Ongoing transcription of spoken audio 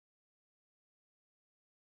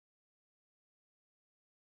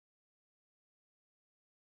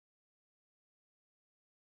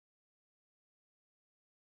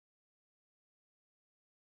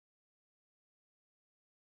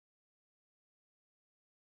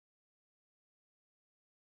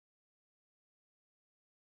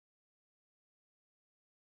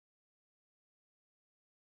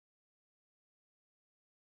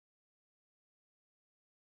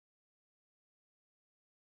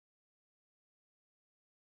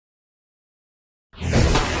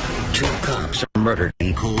cops are murdered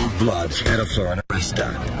in cold blood at a Florida rest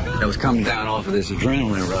stop. I was coming down off of this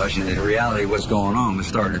adrenaline rush, and the reality of what's going on was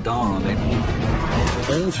starting to dawn on me.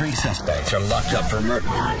 All three suspects are locked up for murder.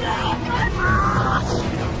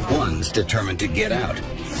 One's determined to get out,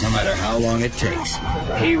 no matter how long it takes.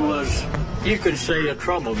 He was, you could say, a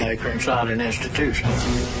troublemaker inside an institution.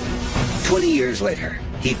 20 years later,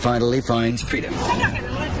 he finally finds freedom.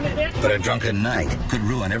 But a drunken night could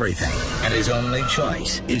ruin everything, and his only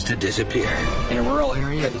choice is to disappear. In a rural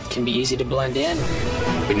area, it can be easy to blend in.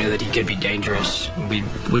 We knew that he could be dangerous. We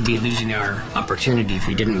would be losing our opportunity if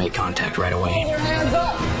we didn't make contact right away.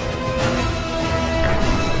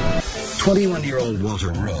 21-year-old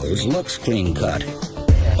Walter Rose looks clean-cut,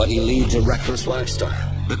 but he leads a reckless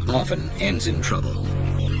lifestyle that often ends in trouble.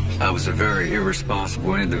 I was a very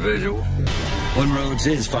irresponsible individual. When Rhodes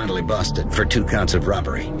is finally busted for 2 counts of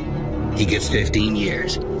robbery, he gets 15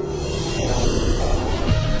 years.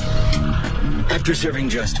 After serving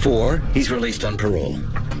just 4, he's released on parole.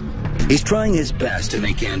 He's trying his best to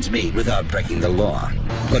make ends meet without breaking the law,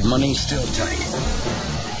 but money's still tight.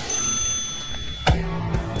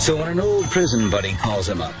 So when an old prison buddy calls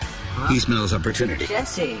him up, he smells opportunity.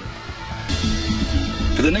 Jesse.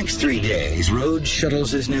 For the next 3 days, Rhodes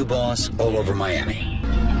shuttles his new boss all over Miami.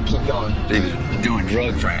 Keep going. He was doing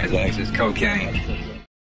drug transactions, cocaine.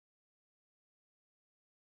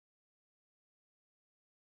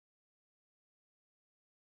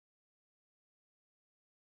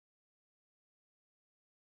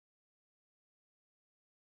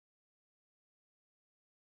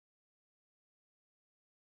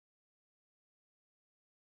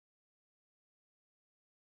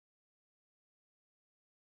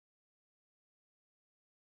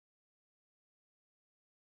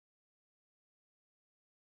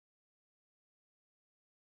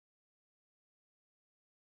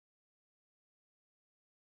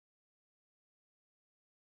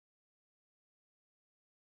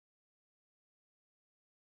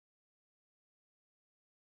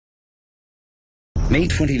 May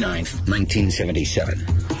 29th, 1977.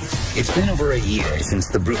 It's been over a year since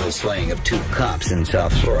the brutal slaying of 2 cops in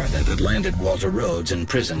South Florida that landed Walter Rhodes in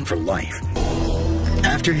prison for life.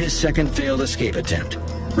 After his second failed escape attempt,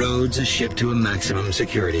 Rhodes is shipped to a maximum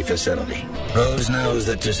security facility. Rhodes knows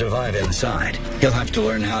that to survive inside, he'll have to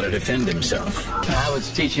learn how to defend himself. I was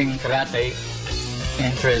teaching karate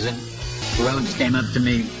in prison. Rhodes came up to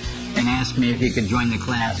me and asked me if he could join the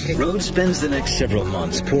class. Rhodes spends the next several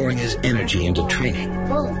months pouring his energy into training.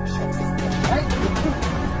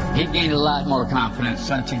 He gained a lot more confidence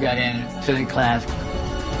once he got into the class.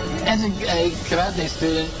 As a karate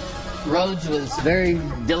student, Rhodes was very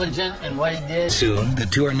diligent in what he did. Soon, the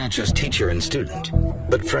two are not just teacher and student,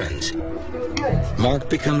 but friends. Mark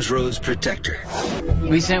becomes Rhodes' protector.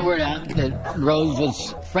 We sent word out that Rhodes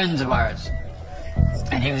was friends of ours,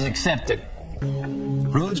 and he was accepted.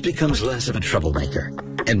 Rhodes becomes less of a troublemaker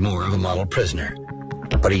and more of a model prisoner,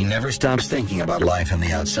 but he never stops thinking about life on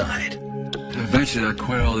the outside. Eventually, I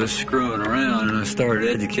quit all this screwing around and I started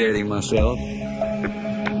educating myself.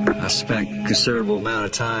 I spent a considerable amount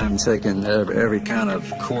of time taking every kind of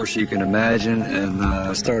course you can imagine, and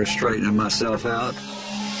I started straightening myself out.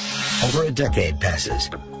 Over a decade passes.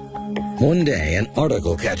 One day, an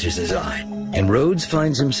article catches his eye, and Rhodes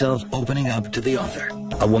finds himself opening up to the author,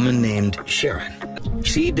 a woman named Sharon.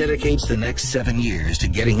 She dedicates the next 7 years to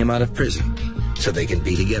getting him out of prison so they can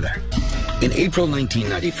be together. In April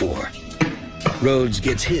 1994, Rhodes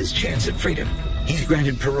gets his chance at freedom. He's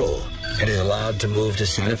granted parole and is allowed to move to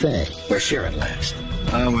Santa Fe, where Sharon lives.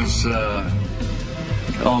 I was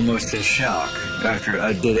almost in shock after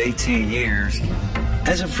I did 18 years.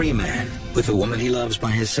 As a free man, with the woman he loves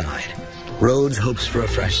by his side, Rhodes hopes for a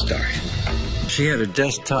fresh start. She had a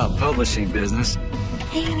desktop publishing business.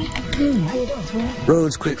 Hey, honey. How you doing, sweetie?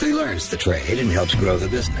 Rhodes quickly learns the trade and helps grow the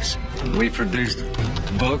business. We produced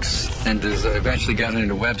books and eventually got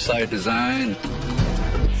into website design.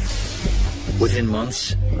 Within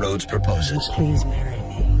months, Rhodes proposes. Please marry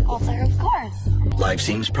me. Walter, of course. Life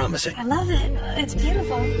seems promising. I love it. It's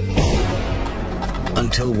beautiful.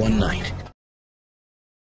 Until one night.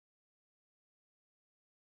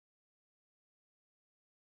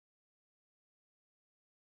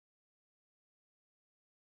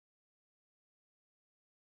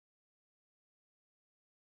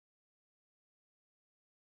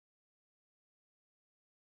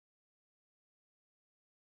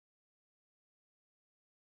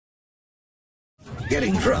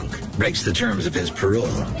 Getting drunk breaks the terms of his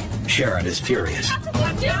parole. Sharon is furious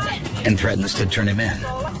and threatens to turn him in.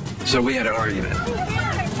 So we had an argument.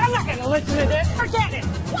 I'm not going to listen to this. Forget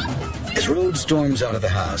it. As Rhodes storms out of the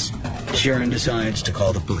house, Sharon decides to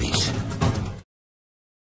call the police.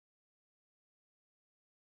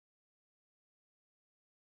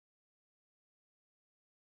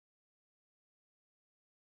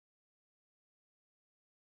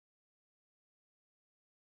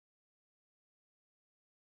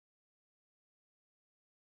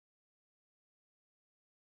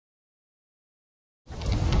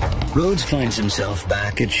 Rhodes finds himself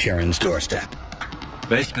back at Sharon's doorstep.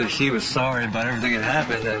 Basically, she was sorry about everything that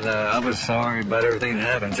happened, and I was sorry about everything that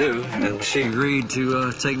happened, too. And she agreed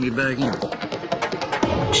to take me back in.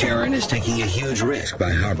 Sharon is taking a huge risk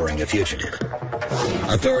by harboring a fugitive.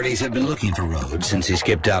 Authorities have been looking for Rhodes since he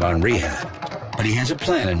skipped out on rehab, but he has a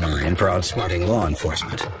plan in mind for outsmarting law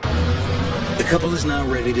enforcement. The couple is now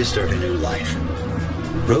ready to start a new life.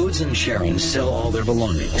 Rhodes and Sharon sell all their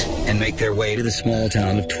belongings and make their way to the small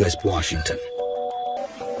town of Twisp, Washington.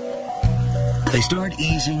 They start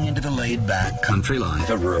easing into the laid-back country life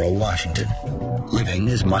of rural Washington, living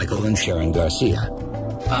as Michael and Sharon Garcia.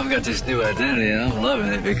 I've got this new identity, and I'm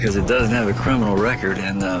loving it because it doesn't have a criminal record,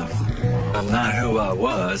 and I'm not who I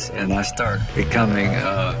was, and I start becoming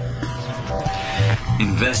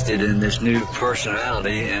invested in this new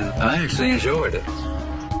personality, and I actually enjoyed it.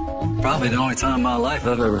 Probably the only time in my life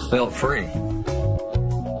I've ever felt free.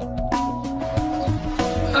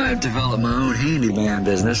 I've developed my own handyman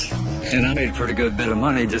business, and I made a pretty good bit of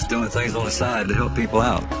money just doing things on the side to help people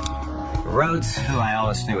out. Rhodes, who I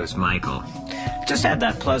always knew as Michael, just had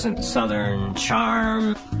that pleasant southern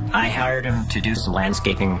charm. I hired him to do some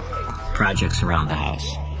landscaping projects around the house.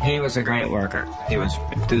 He was a great worker. He was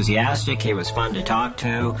enthusiastic, he was fun to talk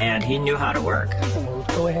to, and he knew how to work.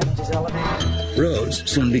 Go ahead and just elevate. Rhodes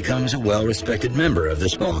soon becomes a well-respected member of the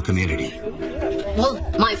small community. Well,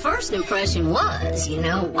 my first impression was,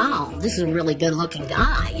 wow, this is a really good-looking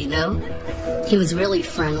guy, He was really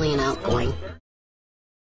friendly and outgoing.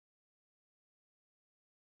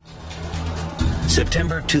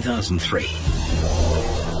 September 2003.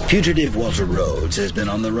 Fugitive Walter Rhodes has been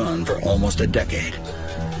on the run for almost a decade.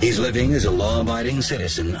 He's living as a law-abiding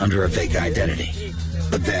citizen under a fake identity.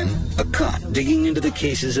 But then, a cop digging into the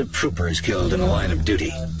cases of troopers killed in a line of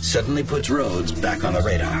duty suddenly puts Rhodes back on the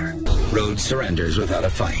radar. Rhodes surrenders without a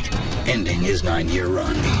fight, ending his 9-year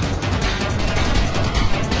run.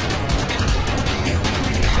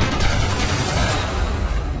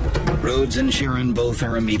 Rhodes and Sharon both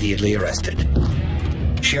are immediately arrested.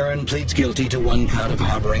 Sharon pleads guilty to 1 count of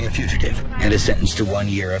harboring a fugitive and is sentenced to 1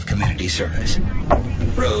 year of community service.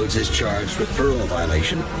 Rhodes is charged with parole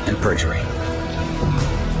violation and perjury.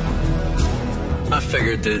 I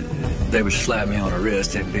figured that they would slap me on the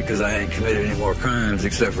wrist because I hadn't committed any more crimes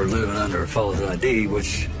except for living under a false ID,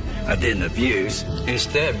 which I didn't abuse.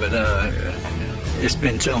 Instead, but it's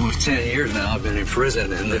been almost 10 years now I've been in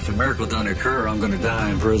prison, and if a miracle doesn't occur, I'm going to die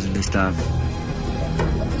in prison this time.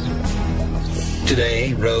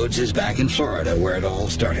 Today, Rhodes is back in Florida where it all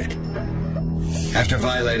started. After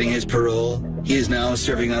violating his parole, he is now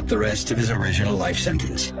serving out the rest of his original life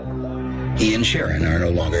sentence. He and Sharon are no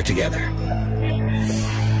longer together.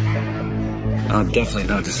 I'm definitely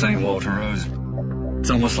not the same Walter Rhodes.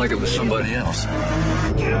 It's almost like it was somebody else.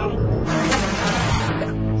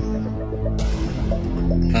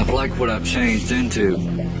 I've liked what I've changed into.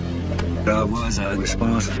 I was a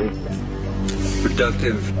responsible,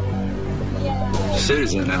 productive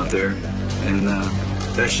citizen out there, and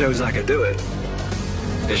that shows I could do it.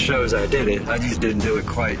 It shows I did it. I just didn't do it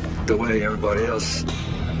quite the way everybody else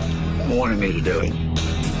wanted me to do it.